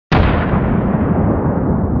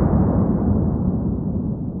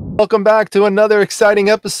Welcome back to another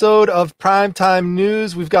exciting episode of Primetime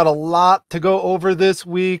News. We've got a lot to go over this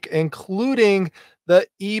week, including the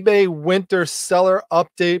eBay winter seller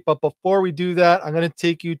update. But before we do that, I'm going to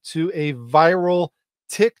take you to a viral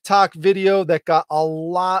TikTok video that got a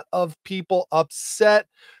lot of people upset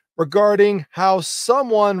regarding how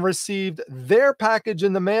someone received their package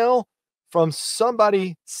in the mail from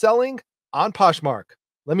somebody selling on Poshmark.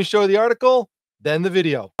 Let me show you the article, then the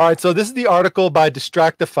video. All right, so this is the article by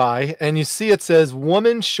Distractify, and you see it says,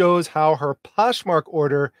 woman shows how her Poshmark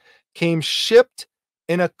order came shipped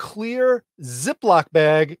in a clear Ziploc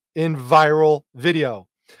bag in viral video.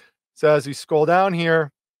 So as we scroll down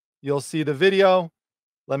here, you'll see the video.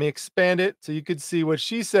 Let me expand it so you could see what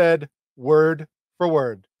she said word for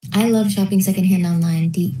word. I love shopping secondhand online,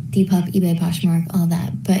 Depop, eBay, Poshmark, all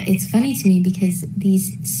that. But it's funny to me because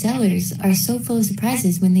these sellers are so full of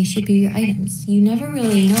surprises when they ship you your items. You never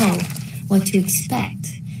really know what to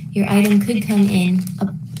expect. Your item could come in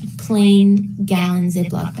a plain gallon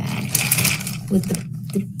Ziploc bag with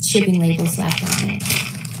the shipping label slapped on it.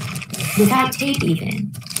 Without tape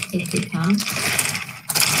even, it could come.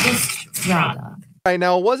 Just raw dog. Right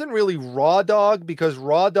now, it wasn't really raw dog, because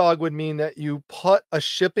raw dog would mean that you put a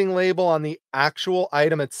shipping label on the actual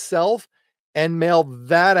item itself and mail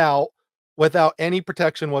that out without any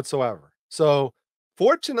protection whatsoever. So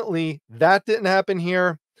fortunately, that didn't happen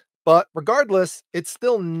here. But regardless, it's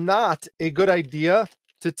still not a good idea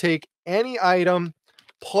to take any item,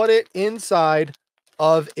 put it inside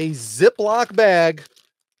of a Ziploc bag,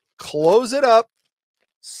 close it up,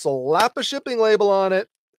 slap a shipping label on it,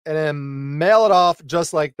 and then mail it off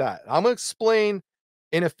just like that. I'm going to explain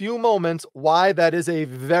in a few moments why that is a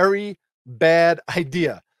very bad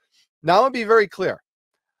idea. Now, I'm going to be very clear.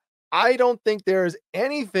 I don't think there's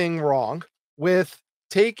anything wrong with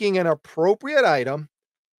taking an appropriate item,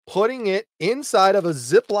 putting it inside of a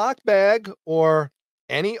Ziploc bag or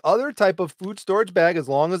any other type of food storage bag, as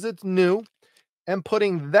long as it's new, and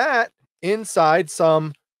putting that inside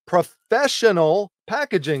some professional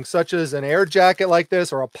packaging, such as an air jacket like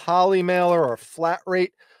this, or a poly mailer, or a flat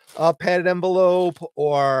rate padded envelope,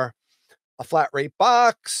 or a flat rate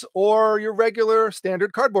box, or your regular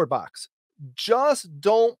standard cardboard box. Just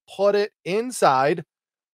don't put it inside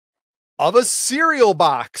of a cereal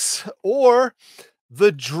box or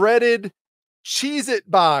the dreaded Cheez-It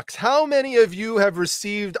box. How many of you have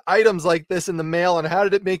received items like this in the mail, and how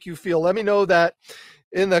did it make you feel? Let me know that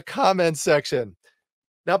in the comments section.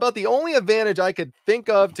 Now, about the only advantage I could think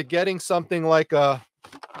of to getting something like a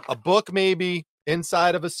book maybe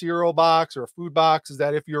inside of a cereal box or a food box is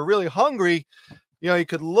that if you're really hungry, you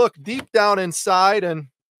could look deep down inside, and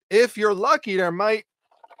if you're lucky, there might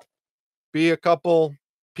be a couple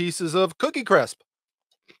pieces of Cookie Crisp.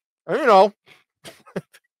 And, if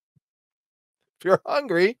you're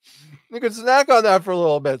hungry, you can snack on that for a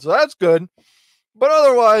little bit. So that's good. But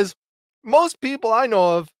otherwise, most people I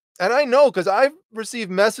know of, and I know because I've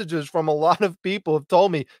received messages from a lot of people who have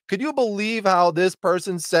told me, could you believe how this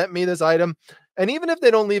person sent me this item? And even if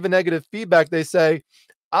they don't leave a negative feedback, they say,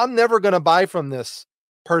 I'm never going to buy from this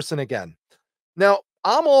person again. Now,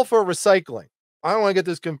 I'm all for recycling. I don't want to get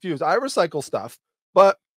this confused. I recycle stuff,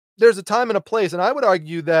 but there's a time and a place. And I would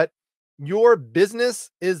argue that your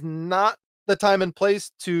business is not the time and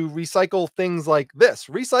place to recycle things like this.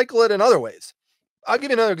 Recycle it in other ways. I'll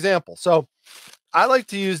give you another example. So I like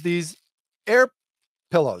to use these air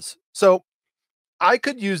pillows. So I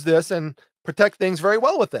could use this and protect things very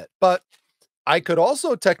well with it, but I could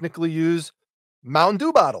also technically use Mountain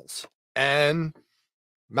Dew bottles and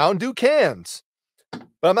Mountain Dew cans,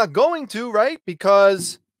 but I'm not going to, right?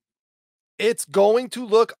 Because it's going to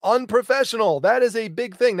look unprofessional. That is a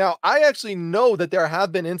big thing. Now, I actually know that there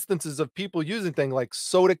have been instances of people using things like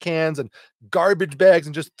soda cans and garbage bags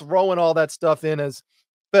and just throwing all that stuff in as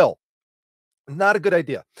fill. Not a good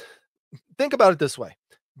idea. Think about it this way.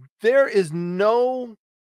 There is no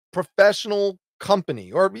professional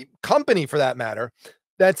company, or company for that matter,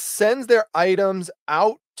 that sends their items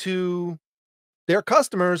out to their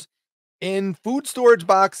customers in food storage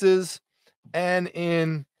boxes and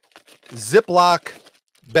in Ziploc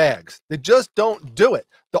bags. They just don't do it.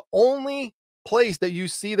 The only place that you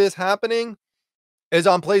see this happening is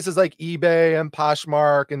on places like eBay and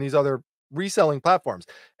Poshmark and these other reselling platforms.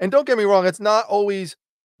 And don't get me wrong, it's not always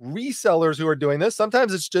resellers who are doing this.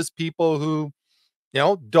 Sometimes it's just people who,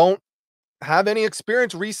 don't have any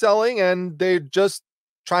experience reselling, and they're just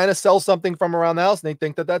trying to sell something from around the house, and they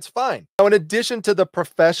think that that's fine. Now, in addition to the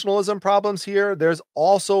professionalism problems here, there's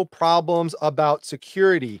also problems about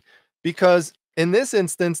security, because in this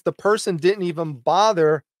instance, the person didn't even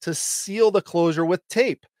bother to seal the closure with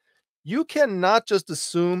tape. you cannot just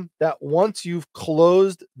assume that once you've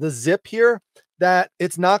closed the zip here, that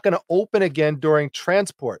it's not going to open again during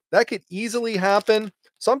transport. That could easily happen.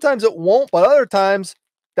 Sometimes it won't, but other times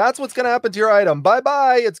that's what's going to happen to your item.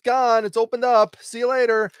 Bye-bye, it's gone, it's opened up, see you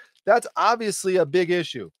later. That's obviously a big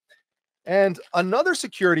issue. And another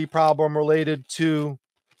security problem related to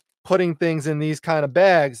putting things in these kind of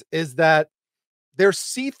bags is that they're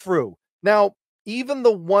see-through. Now, even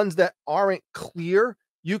the ones that aren't clear,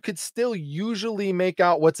 you could still usually make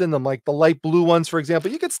out what's in them, like the light blue ones, for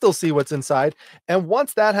example. You could still see what's inside. And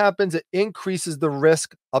once that happens, it increases the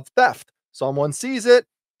risk of theft. Someone sees it,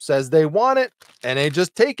 says they want it, and they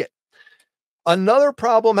just take it. Another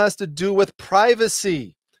problem has to do with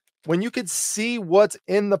privacy. When you could see what's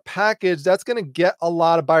in the package, that's going to get a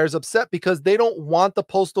lot of buyers upset because they don't want the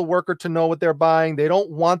postal worker to know what they're buying. They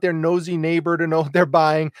don't want their nosy neighbor to know what they're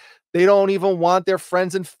buying. They don't even want their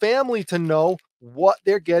friends and family to know what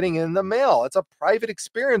they're getting in the mail. It's a private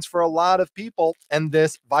experience for a lot of people, and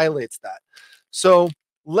this violates that. So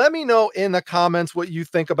let me know in the comments what you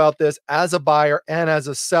think about this as a buyer and as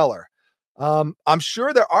a seller. I'm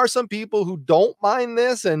sure there are some people who don't mind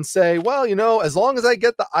this and say, well, you know, as long as I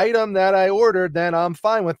get the item that I ordered, then I'm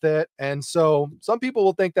fine with it. And so some people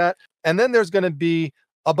will think that. And then there's going to be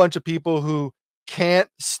a bunch of people who can't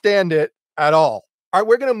stand it at all. All right,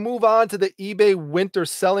 we're going to move on to the eBay winter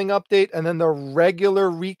selling update and then the regular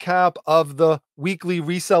recap of the weekly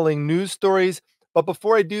reselling news stories. But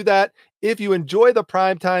before I do that, if you enjoy the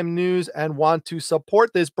primetime news and want to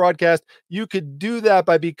support this broadcast, you could do that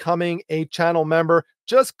by becoming a channel member.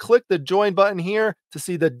 Just click the join button here to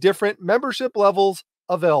see the different membership levels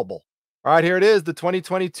available. All right, here it is, the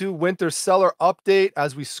 2022 winter seller update.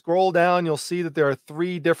 As we scroll down, you'll see that there are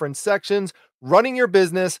 3 different sections: running your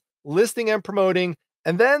business, listing and promoting,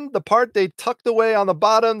 and then the part they tucked away on the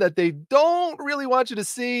bottom that they don't really want you to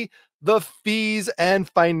see, the fees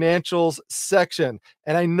and financials section.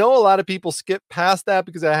 And I know a lot of people skip past that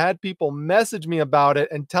because I had people message me about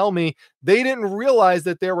it and tell me they didn't realize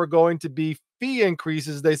that there were going to be fee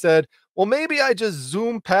increases. They said, well, maybe I just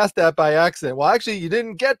zoomed past that by accident. Well, actually, you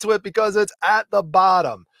didn't get to it because it's at the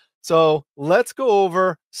bottom. So let's go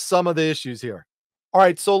over some of the issues here. All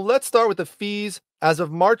right, so let's start with the fees. As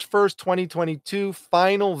of March 1st, 2022,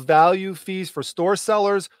 final value fees for store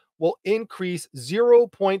sellers will increase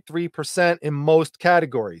 0.3% in most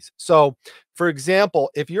categories. So, for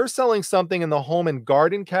example, if you're selling something in the home and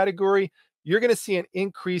garden category, you're going to see an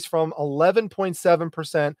increase from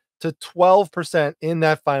 11.7% to 12% in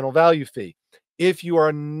that final value fee. If you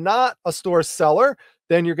are not a store seller,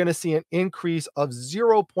 then you're going to see an increase of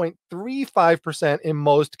 0.35% in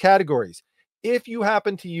most categories. If you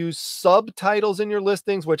happen to use subtitles in your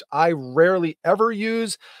listings, which I rarely ever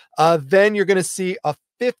use, then you're going to see a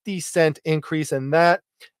 50-cent increase in that.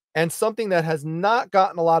 And something that has not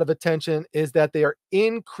gotten a lot of attention is that they are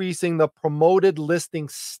increasing the promoted listing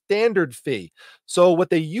standard fee. So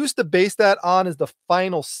what they used to base that on is the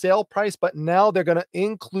final sale price, but now they're going to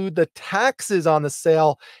include the taxes on the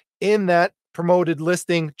sale in that promoted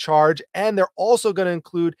listing charge. And they're also going to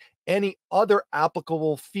include any other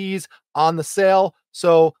applicable fees on the sale.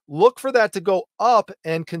 So look for that to go up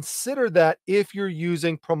and consider that if you're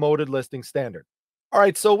using promoted listing standard. All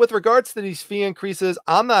right, so with regards to these fee increases,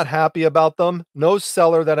 I'm not happy about them. No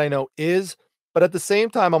seller that I know is, but at the same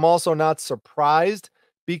time, I'm also not surprised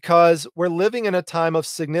because we're living in a time of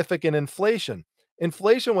significant inflation.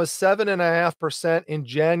 Inflation was 7.5% in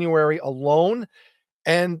January alone,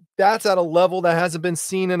 and that's at a level that hasn't been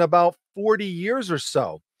seen in about 40 years or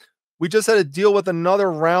so. We just had to deal with another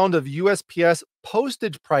round of USPS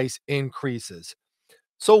postage price increases.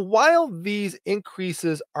 So while these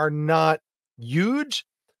increases are not huge,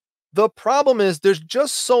 the problem is there's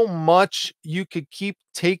just so much you could keep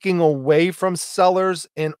taking away from sellers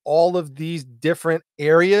in all of these different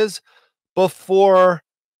areas before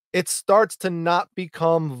it starts to not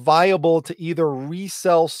become viable to either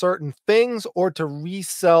resell certain things or to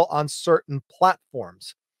resell on certain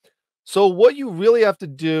platforms. So what you really have to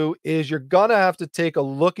do is you're going to have to take a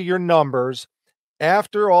look at your numbers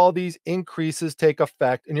after all these increases take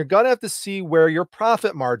effect, and you're going to have to see where your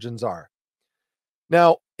profit margins are.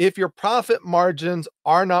 Now, if your profit margins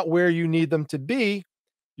are not where you need them to be,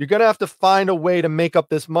 you're going to have to find a way to make up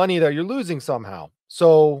this money that you're losing somehow.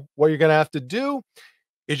 So what you're going to have to do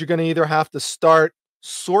is you're going to either have to start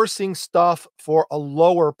sourcing stuff for a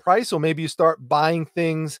lower price. So maybe you start buying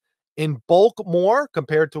things in bulk more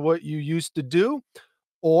compared to what you used to do,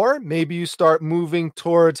 or maybe you start moving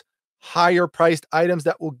towards higher priced items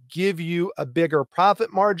that will give you a bigger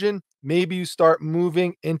profit margin. Maybe you start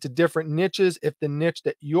moving into different niches if the niche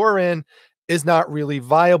that you're in is not really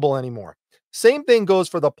viable anymore. Same thing goes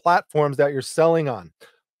for the platforms that you're selling on.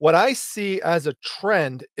 What I see as a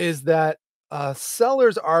trend is that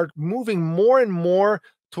sellers are moving more and more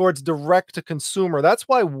towards direct to consumer. That's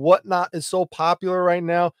why Whatnot is so popular right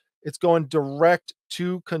now. It's going direct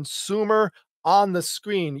to consumer on the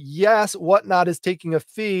screen. Yes, Whatnot is taking a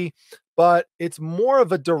fee, but it's more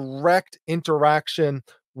of a direct interaction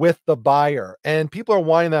with the buyer, and people are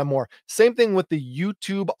wanting that more. Same thing with the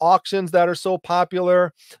YouTube auctions that are so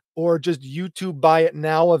popular, or just YouTube buy it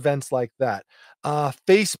now events like that.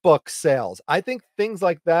 Facebook sales. I think things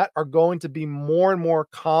like that are going to be more and more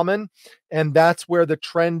common, and that's where the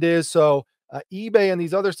trend is. So eBay and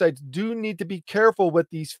these other sites do need to be careful with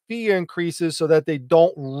these fee increases so that they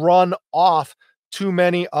don't run off too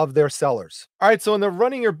many of their sellers. All right, so in the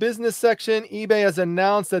running your business section, eBay has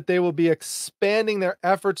announced that they will be expanding their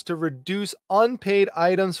efforts to reduce unpaid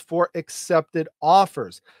items for accepted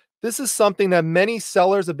offers. This is something that many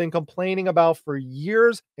sellers have been complaining about for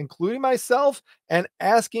years, including myself, and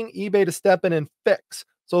asking eBay to step in and fix.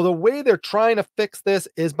 So the way they're trying to fix this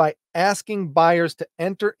is by asking buyers to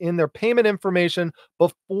enter in their payment information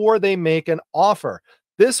before they make an offer.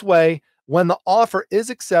 This way, when the offer is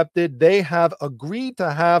accepted, they have agreed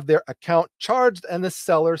to have their account charged and the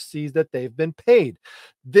seller sees that they've been paid.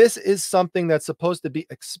 This is something that's supposed to be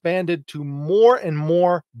expanded to more and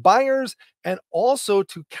more buyers, and also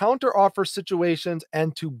to counter offer situations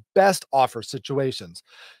and to best offer situations.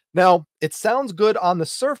 Now, it sounds good on the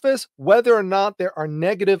surface. Whether or not there are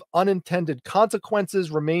negative unintended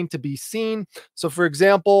consequences remain to be seen. So, for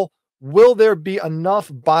example, will there be enough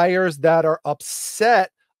buyers that are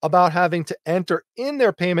upset about having to enter in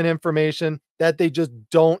their payment information that they just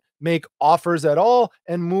don't make offers at all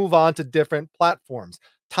and move on to different platforms?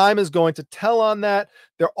 Time is going to tell on that.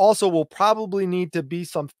 There also will probably need to be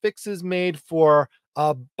some fixes made for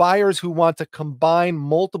buyers who want to combine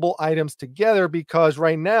multiple items together, because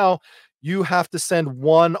right now you have to send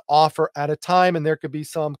one offer at a time, and there could be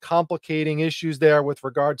some complicating issues there with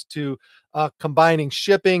regards to combining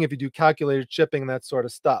shipping, if you do calculated shipping and that sort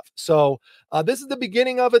of stuff. So this is the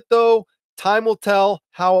beginning of it, though. Time will tell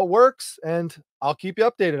how it works, and I'll keep you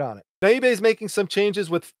updated on it. eBay is making some changes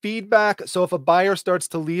with feedback. So if a buyer starts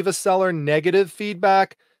to leave a seller negative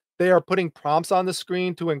feedback, they are putting prompts on the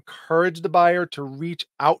screen to encourage the buyer to reach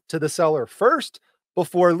out to the seller first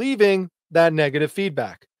before leaving that negative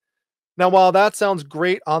feedback. Now, while that sounds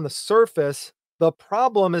great on the surface, the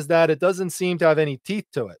problem is that it doesn't seem to have any teeth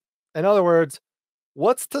to it. In other words,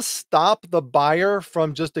 what's to stop the buyer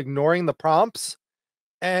from just ignoring the prompts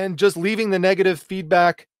and just leaving the negative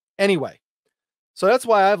feedback anyway? So that's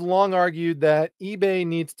why I've long argued that eBay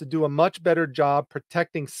needs to do a much better job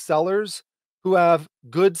protecting sellers who have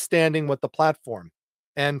good standing with the platform.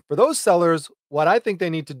 And for those sellers, what I think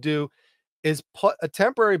they need to do is put a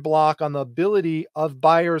temporary block on the ability of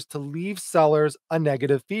buyers to leave sellers a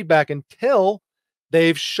negative feedback until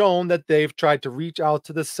they've shown that they've tried to reach out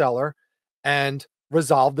to the seller and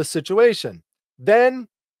resolve the situation. Then,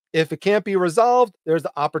 if it can't be resolved, there's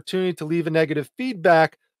the opportunity to leave a negative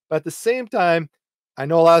feedback. But at the same time, I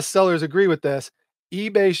know a lot of sellers agree with this.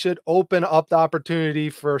 eBay should open up the opportunity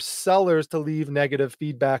for sellers to leave negative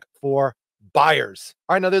feedback for buyers.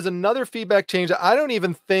 All right, now there's another feedback change that I don't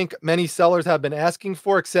even think many sellers have been asking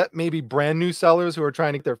for, except maybe brand new sellers who are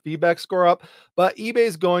trying to get their feedback score up. But eBay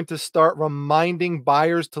is going to start reminding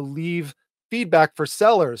buyers to leave feedback for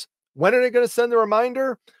sellers. When are they going to send the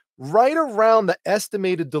reminder? Right around the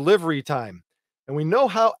estimated delivery time. And we know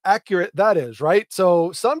how accurate that is, right?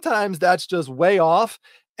 So sometimes that's just way off.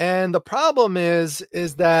 And the problem is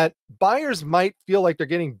that buyers might feel like they're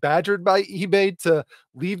getting badgered by eBay to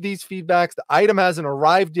leave these feedbacks. The item hasn't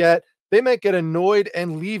arrived yet. They might get annoyed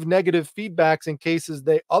and leave negative feedbacks in cases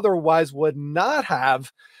they otherwise would not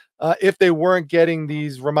have if they weren't getting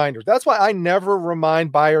these reminders. That's why I never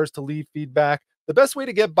remind buyers to leave feedback. The best way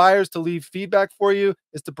to get buyers to leave feedback for you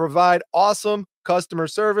is to provide awesome customer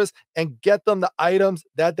service and get them the items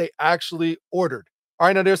that they actually ordered. All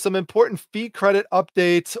right, now there's some important fee credit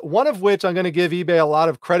updates, one of which I'm going to give eBay a lot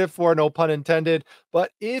of credit for, no pun intended. But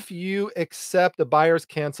if you accept a buyer's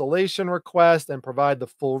cancellation request and provide the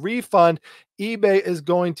full refund, eBay is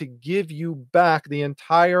going to give you back the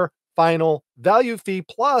entire final value fee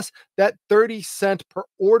plus that 30-cent per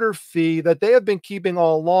order fee that they have been keeping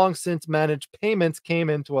all along since managed payments came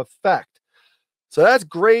into effect. So that's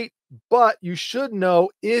great. But you should know,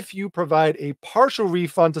 if you provide a partial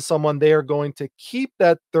refund to someone, they are going to keep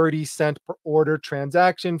that 30-cent per order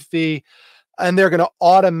transaction fee, and they're going to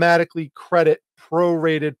automatically credit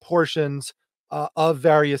prorated portions of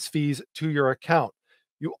various fees to your account.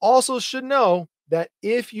 You also should know that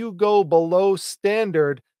if you go below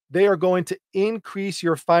standard, they are going to increase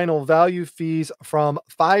your final value fees from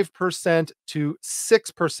 5% to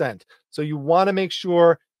 6%. So you want to make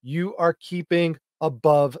sure you are keeping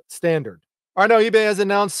above standard. All right, now eBay has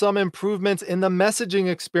announced some improvements in the messaging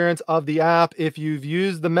experience of the app. If you've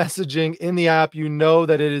used the messaging in the app, you know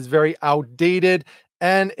that it is very outdated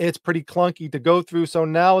and it's pretty clunky to go through. So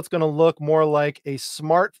now it's going to look more like a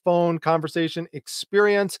smartphone conversation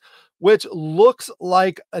experience, which looks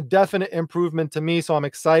like a definite improvement to me. So I'm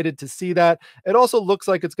excited to see that. It also looks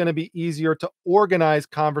like it's going to be easier to organize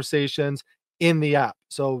conversations in the app.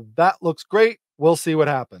 So that looks great. We'll see what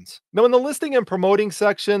happens. Now, in the listing and promoting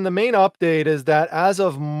section, the main update is that as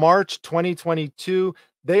of March 2022,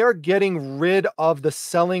 they are getting rid of the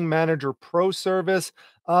Selling Manager Pro service.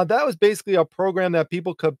 That was basically a program that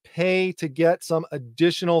people could pay to get some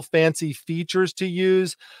additional fancy features to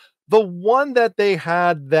use. The one that they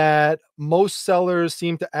had that most sellers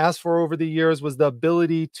seem to ask for over the years was the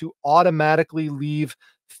ability to automatically leave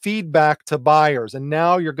feedback to buyers. And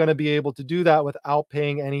now you're going to be able to do that without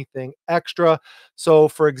paying anything extra. So,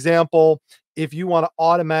 for example, if you want to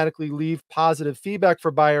automatically leave positive feedback for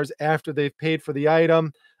buyers after they've paid for the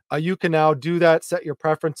item, you can now do that, set your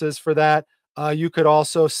preferences for that. You could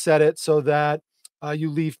also set it so that you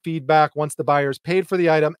leave feedback once the buyer's paid for the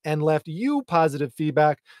item and left you positive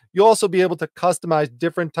feedback. You'll also be able to customize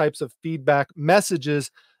different types of feedback messages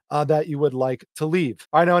that you would like to leave.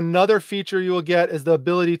 All right, now another feature you will get is the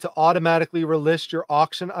ability to automatically relist your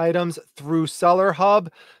auction items through Seller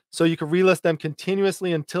Hub. So you can relist them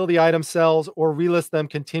continuously until the item sells or relist them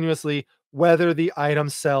continuously whether the item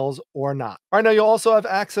sells or not. All right, now you'll also have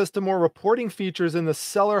access to more reporting features in the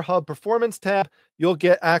Seller Hub Performance tab. You'll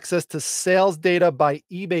get access to sales data by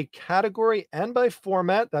eBay category and by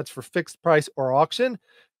format. That's for fixed price or auction.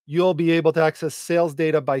 You'll be able to access sales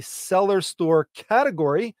data by seller store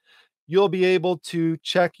category. You'll be able to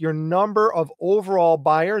check your number of overall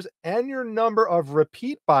buyers and your number of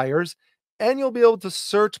repeat buyers, and you'll be able to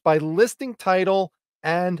search by listing title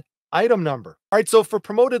and item number. All right, so for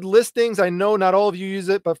promoted listings, I know not all of you use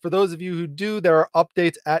it, but for those of you who do, there are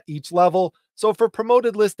updates at each level. So for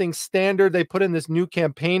promoted listing standard, they put in this new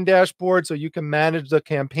campaign dashboard so you can manage the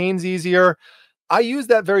campaigns easier. I use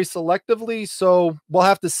that very selectively, so we'll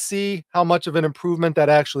have to see how much of an improvement that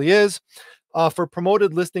actually is. For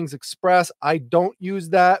Promoted Listings Express, I don't use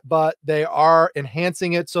that, but they are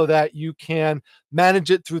enhancing it so that you can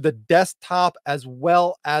manage it through the desktop as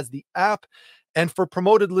well as the app. And for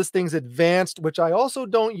Promoted Listings Advanced, which I also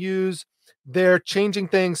don't use, they're changing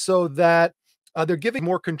things so that they're giving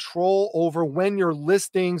more control over when your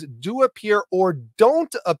listings do appear or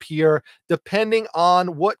don't appear, depending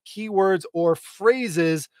on what keywords or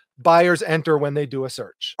phrases buyers enter when they do a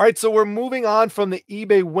search. All right, so we're moving on from the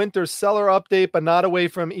eBay winter seller update, but not away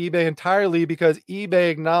from eBay entirely because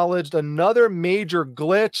eBay acknowledged another major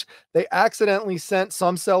glitch. They accidentally sent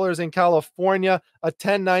some sellers in California a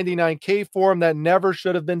 1099K form that never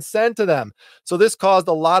should have been sent to them. So this caused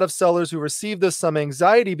a lot of sellers who received this some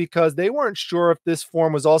anxiety because they weren't sure if this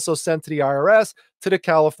form was also sent to the IRS, to the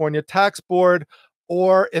California Tax Board,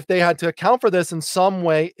 or if they had to account for this in some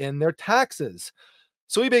way in their taxes.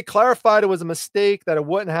 So eBay clarified it was a mistake, that it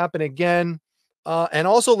wouldn't happen again, and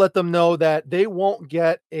also let them know that they won't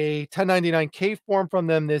get a 1099K form from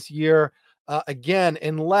them this year again,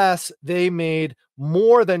 unless they made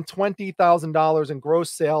more than $20,000 in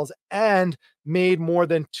gross sales and made more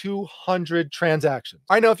than 200 transactions.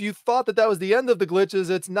 All right, now if you thought that that was the end of the glitches,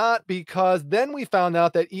 it's not, because then we found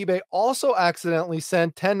out that eBay also accidentally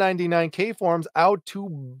sent 1099K forms out to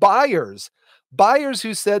buyers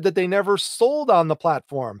who said that they never sold on the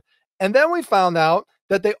platform. And then we found out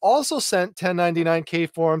that they also sent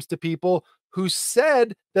 1099K forms to people who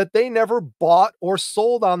said that they never bought or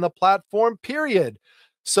sold on the platform, period.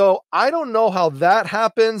 So I don't know how that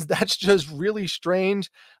happens. That's just really strange.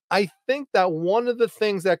 I think that one of the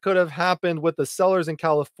things that could have happened with the sellers in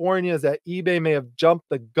California is that eBay may have jumped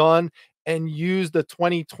the gun and used the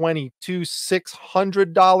 2022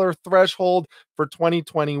 $600 threshold for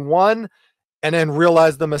 2021 and then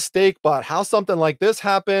realize the mistake. But how something like this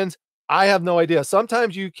happens, I have no idea.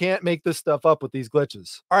 Sometimes you can't make this stuff up with these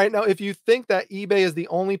glitches. All right, now if you think that eBay is the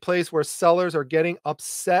only place where sellers are getting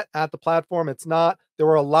upset at the platform, it's not. There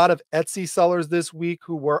were a lot of Etsy sellers this week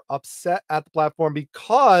who were upset at the platform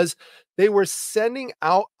because they were sending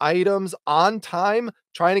out items on time,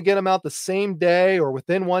 trying to get them out the same day or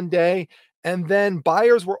within one day. And then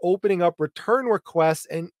buyers were opening up return requests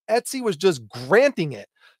and Etsy was just granting it,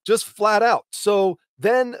 just flat out. So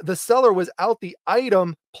then the seller was out the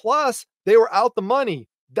item, plus they were out the money.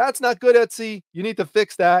 That's not good, Etsy. You need to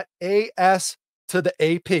fix that ASAP. to the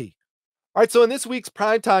AP. All right, so in this week's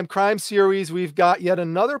primetime crime series, we've got yet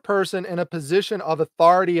another person in a position of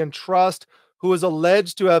authority and trust who is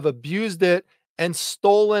alleged to have abused it and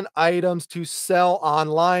stolen items to sell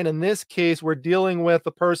online. In this case, we're dealing with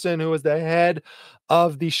a person who is the head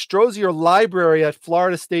of the Strozier Library at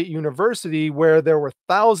Florida State University, where there were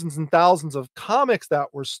thousands and thousands of comics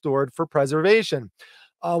that were stored for preservation.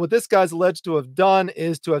 What this guy's alleged to have done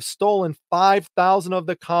is to have stolen 5,000 of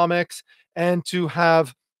the comics and to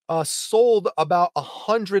have sold about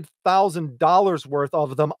 $100,000 worth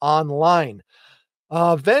of them online.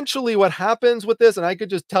 Eventually, what happens with this, and I could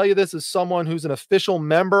just tell you this as someone who's an official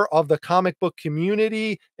member of the comic book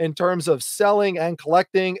community in terms of selling and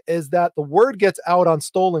collecting, is that the word gets out on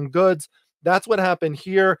stolen goods. That's what happened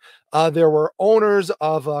here. There were owners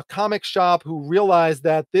of a comic shop who realized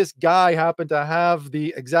that this guy happened to have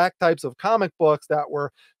the exact types of comic books that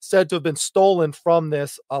were said to have been stolen from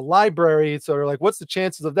this library. So they're like, what's the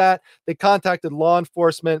chances of that? They contacted law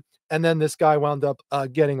enforcement, and then this guy wound up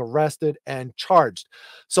getting arrested and charged.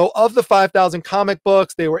 So of the 5,000 comic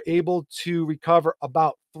books, they were able to recover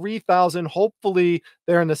about 3,000. Hopefully,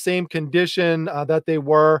 they're in the same condition that they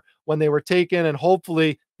were when they were taken, and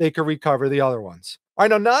hopefully they could recover the other ones. All right,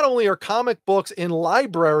 now not only are comic books in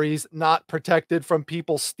libraries not protected from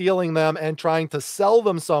people stealing them and trying to sell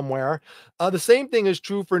them somewhere, the same thing is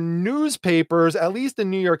true for newspapers. At least in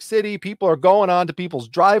New York City, people are going on to people's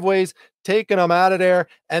driveways, taking them out of there,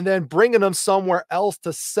 and then bringing them somewhere else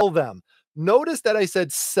to sell them. Notice that I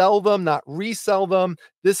said sell them, not resell them.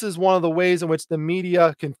 This is one of the ways in which the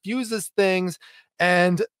media confuses things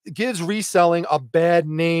and gives reselling a bad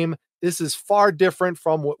name. This is far different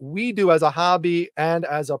from what we do as a hobby and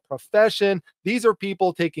as a profession. These are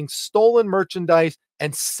people taking stolen merchandise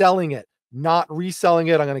and selling it, not reselling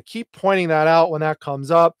it. I'm going to keep pointing that out when that comes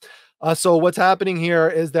up. So what's happening here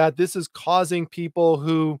is that this is causing people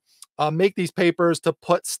who make these papers to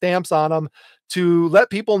put stamps on them to let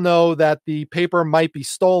people know that the paper might be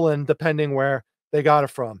stolen depending where they got it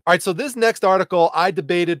from. All right, so this next article I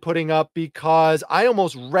debated putting up because I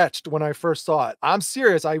almost retched when I first saw it. I'm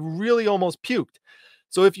serious, I really almost puked.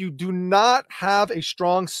 So if you do not have a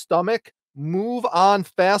strong stomach, move on,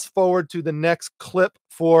 fast forward to the next clip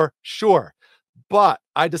for sure. But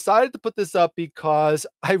I decided to put this up because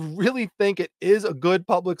I really think it is a good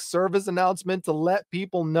public service announcement to let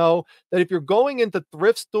people know that if you're going into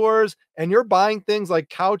thrift stores and you're buying things like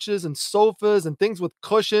couches and sofas and things with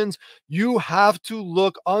cushions, you have to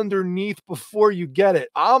look underneath before you get it.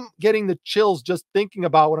 I'm getting the chills just thinking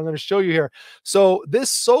about what I'm going to show you here. So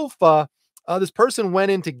this sofa, this person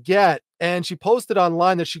went in to get, and she posted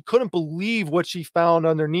online that she couldn't believe what she found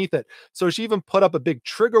underneath it. So she even put up a big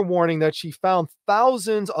trigger warning that she found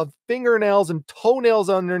thousands of fingernails and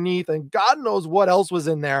toenails underneath, and God knows what else was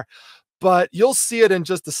in there. But you'll see it in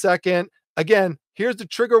just a second. Again, here's the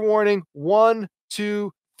trigger warning. 1,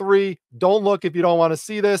 2, 3. Don't look if you don't want to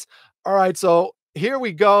see this. All right, so here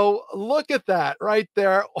we go. Look at that right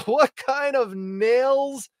there. What kind of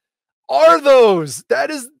nails are those?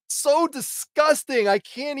 That is so disgusting. I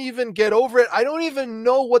can't even get over it. I don't even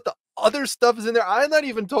know what the other stuff is in there. I'm not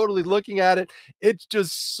even totally looking at it. It's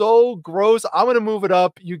just so gross. I'm going to move it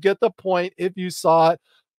up. You get the point if you saw it,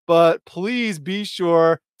 but please be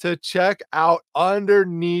sure to check out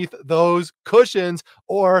underneath those cushions,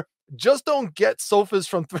 or just don't get sofas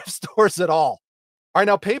from thrift stores at all. All right,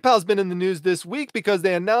 now PayPal's been in the news this week because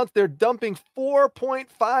they announced they're dumping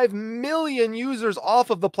 4.5 million users off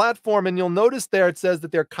of the platform. And you'll notice there it says that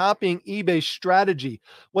they're copying eBay's strategy.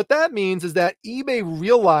 What that means is that eBay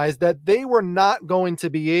realized that they were not going to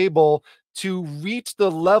be able to reach the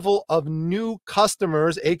level of new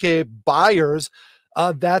customers, aka buyers,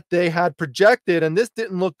 that they had projected, and this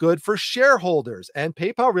didn't look good for shareholders. And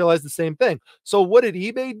PayPal realized the same thing. So what did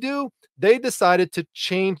eBay do? They decided to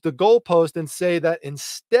change the goalpost and say that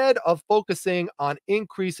instead of focusing on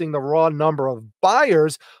increasing the raw number of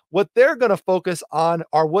buyers, what they're going to focus on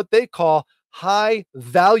are what they call high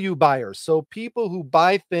value buyers. So people who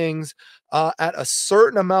buy things at a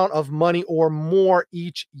certain amount of money or more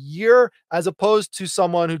each year, as opposed to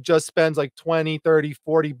someone who just spends like 20, 30,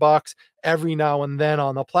 40 bucks every now and then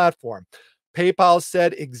on the platform. PayPal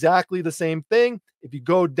said exactly the same thing. If you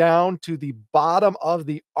go down to the bottom of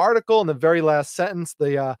the article in the very last sentence,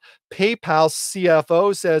 the PayPal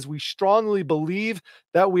CFO says, "We strongly believe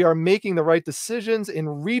that we are making the right decisions in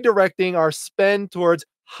redirecting our spend towards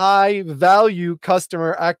high value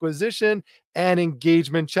customer acquisition and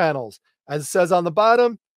engagement channels." As it says on the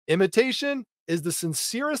bottom, imitation is the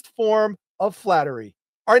sincerest form of flattery.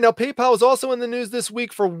 All right, now PayPal is also in the news this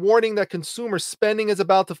week for warning that consumer spending is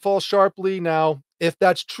about to fall sharply. Now, If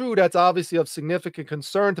that's true, that's obviously of significant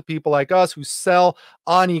concern to people like us who sell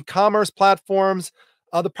on e-commerce platforms.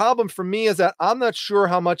 The problem for me is that I'm not sure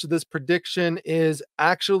how much of this prediction is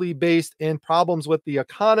actually based in problems with the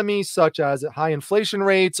economy, such as high inflation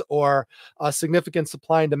rates or significant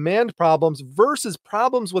supply and demand problems, versus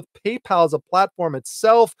problems with PayPal as a platform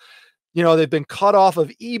itself. You know, they've been cut off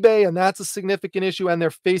of eBay, and that's a significant issue, and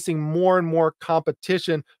they're facing more and more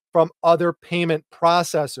competition from other payment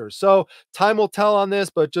processors. So time will tell on this,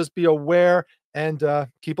 but just be aware and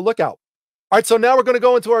keep a lookout. All right, so now we're going to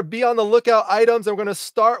go into our be on the lookout items. And we're going to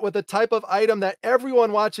start with the type of item that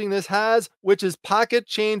everyone watching this has, which is pocket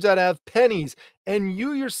change that have pennies. And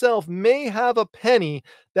you yourself may have a penny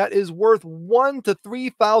that is worth $1,000 to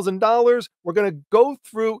 $3,000. We're going to go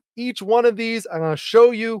through each one of these. I'm going to show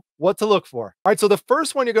you what to look for. All right, so the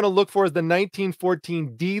first one you're going to look for is the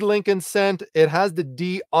 1914 D Lincoln cent. It has the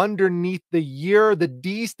D underneath the year. The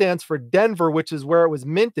D stands for Denver, which is where it was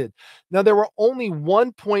minted. Now, there were only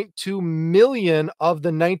 1.2 million of the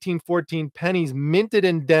 1914 pennies minted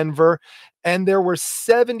in Denver, and there were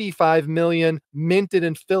 75 million minted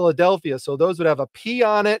in Philadelphia. So those would have a P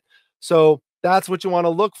on it. So that's what you want to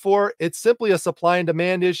look for. It's simply a supply and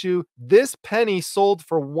demand issue. This penny sold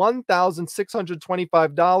for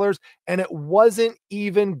 $1,625, and it wasn't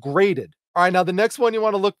even graded. All right, now the next one you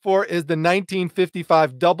want to look for is the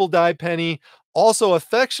 1955 double die penny, also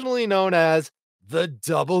affectionately known as the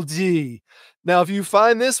double D. Now, if you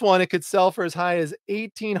find this one, it could sell for as high as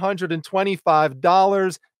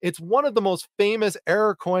 $1,825. It's one of the most famous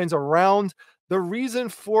error coins around. The reason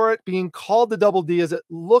for it being called the double D is it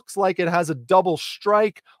looks like it has a double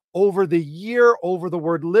strike over the year, over the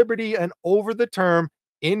word liberty, and over the term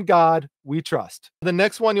 "In God We Trust." The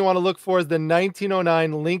next one you want to look for is the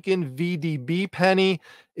 1909 Lincoln VDB penny.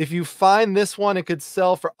 If you find this one, it could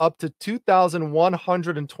sell for up to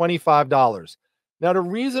 $2,125. Now, the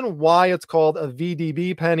reason why it's called a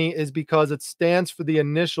VDB penny is because it stands for the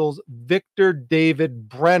initials Victor David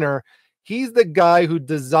Brenner. He's the guy who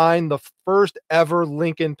designed the first ever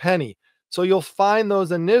Lincoln penny. So you'll find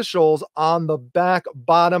those initials on the back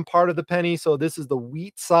bottom part of the penny. So this is the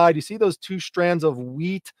wheat side. You see those two strands of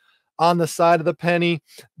wheat on the side of the penny?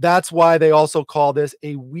 That's why they also call this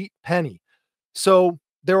a wheat penny. So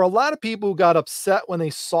there were a lot of people who got upset when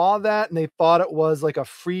they saw that, and they thought it was like a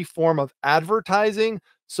free form of advertising.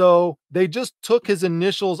 So they just took his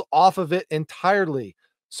initials off of it entirely.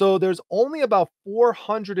 So there's only about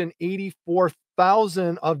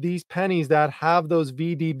 484,000 of these pennies that have those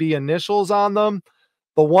VDB initials on them.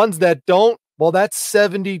 The ones that don't, well, that's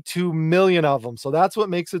 72 million of them. So that's what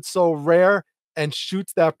makes it so rare and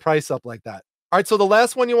shoots that price up like that. All right, so the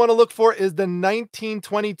last one you want to look for is the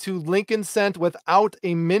 1922 Lincoln cent without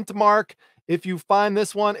a mint mark. If you find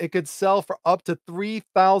this one, it could sell for up to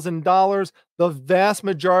 $3,000. The vast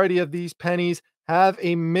majority of these pennies have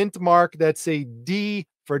a mint mark that's a D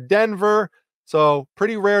for Denver. So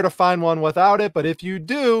pretty rare to find one without it, but if you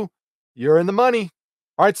do, you're in the money.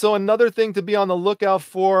 All right, so another thing to be on the lookout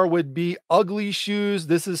for would be ugly shoes.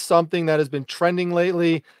 This is something that has been trending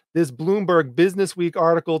lately. This Bloomberg Business Week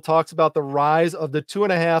article talks about the rise of the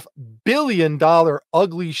 $2.5 billion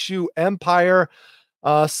ugly shoe empire.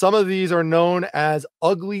 Some of these are known as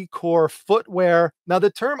ugly core footwear. Now,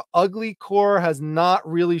 the term ugly core has not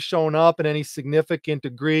really shown up in any significant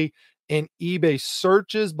degree in eBay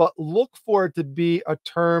searches, but look for it to be a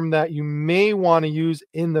term that you may want to use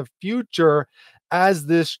in the future as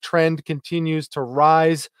this trend continues to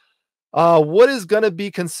rise. What is going to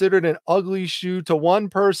be considered an ugly shoe to one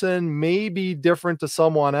person may be different to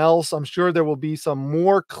someone else. I'm sure there will be some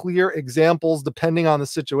more clear examples depending on the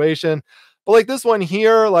situation. But like this one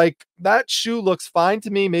here, like that shoe looks fine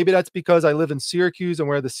to me. Maybe that's because I live in Syracuse and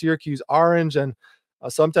wear the Syracuse orange, and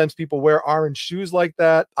sometimes people wear orange shoes like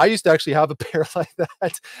that. I used to actually have a pair like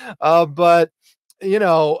that. But, you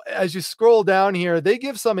know, as you scroll down here, they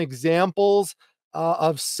give some examples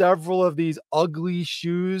of several of these ugly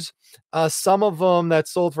shoes. Some of them that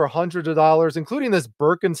sold for hundreds of dollars, including this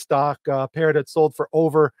Birkenstock pair that sold for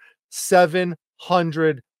over $700.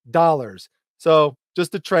 So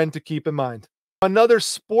just a trend to keep in mind. Another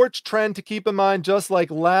sports trend to keep in mind, just like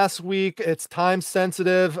last week, it's time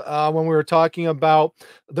sensitive when we were talking about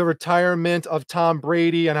the retirement of Tom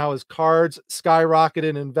Brady and how his cards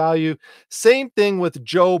skyrocketed in value. Same thing with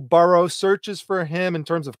Joe Burrow. Searches for him in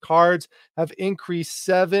terms of cards have increased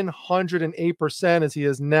 708% as he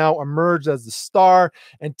has now emerged as the star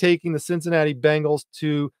and taking the Cincinnati Bengals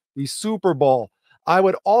to the Super Bowl. I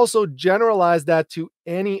would also generalize that to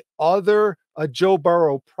any other Joe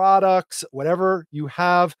Burrow products, whatever you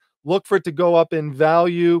have. look for it to go up in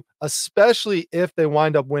value, especially if they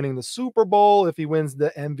wind up winning the Super Bowl, if he wins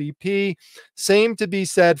the MVP. Same to be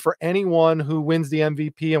said for anyone who wins the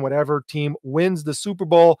MVP and whatever team wins the Super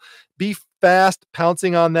Bowl. Be fast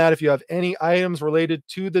pouncing on that. If you have any items related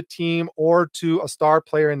to the team or to a star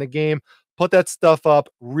player in the game, put that stuff up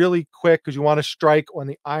really quick because you want to strike when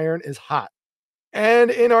the iron is hot.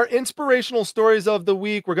 And in our inspirational stories of the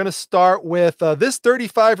week, we're going to start with this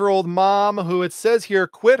 35-year-old mom who, it says here,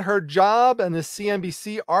 quit her job in the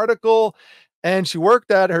CNBC article, and she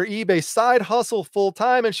worked at her eBay side hustle full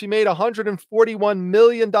time, and she made $141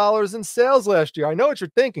 million in sales last year. I know what you're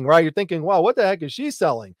thinking, right? You're thinking, wow, what the heck is she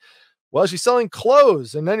selling? Well, she's selling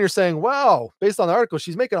clothes. And then you're saying, wow, based on the article,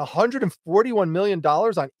 she's making $141 million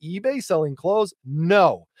on eBay selling clothes.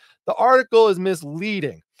 No, the article is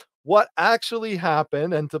misleading. What actually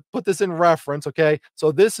happened, and to put this in reference, okay,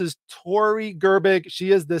 so this is Tori Gerbig.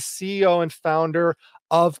 She is the CEO and founder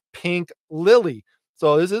of Pink Lily.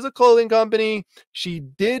 So this is a clothing company. She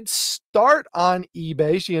did start on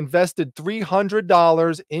eBay. She invested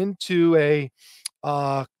 $300 into a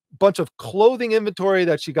bunch of clothing inventory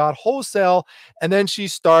that she got wholesale, and then she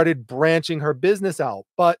started branching her business out.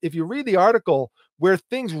 But if you read the article, where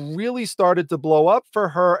things really started to blow up for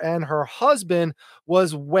her and her husband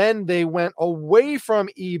was when they went away from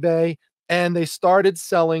eBay and they started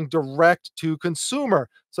selling direct to consumer.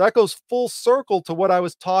 So that goes full circle to what I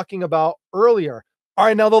was talking about earlier. All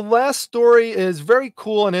right, now the last story is very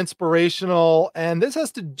cool and inspirational, and this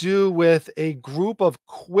has to do with a group of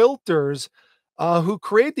quilters who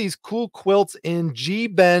create these cool quilts in G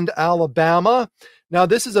Bend, Alabama. Now,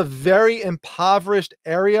 this is a very impoverished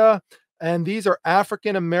area, and these are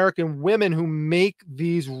African American women who make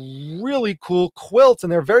these really cool quilts,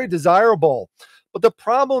 and they're very desirable. But the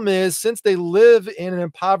problem is, since they live in an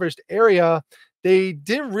impoverished area, they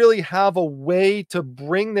didn't really have a way to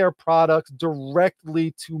bring their products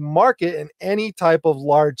directly to market in any type of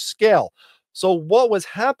large scale. So what was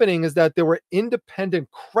happening is that there were independent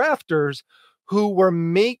crafters who were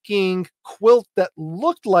making quilts that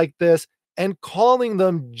looked like this and calling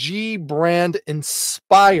them G brand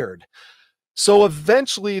inspired. So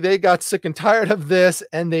eventually they got sick and tired of this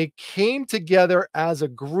and they came together as a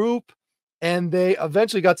group, and they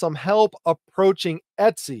eventually got some help approaching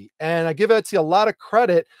Etsy. And I give Etsy a lot of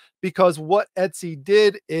credit because what Etsy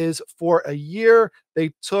did is for a year,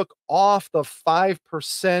 they took off the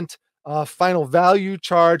 5% final value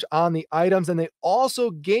charge on the items. And they also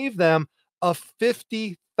gave them a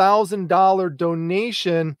 $50,000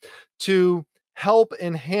 donation to help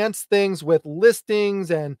enhance things with listings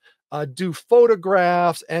and do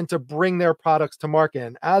photographs and to bring their products to market.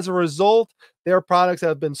 And as a result, their products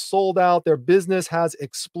have been sold out. Their business has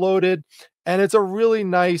exploded. And it's a really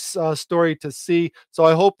nice story to see. So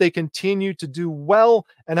I hope they continue to do well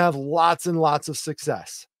and have lots and lots of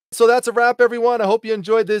success. So that's a wrap, everyone. I hope you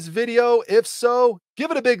enjoyed this video. If so, give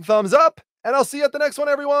it a big thumbs up, and I'll see you at the next one,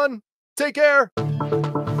 everyone. Take care.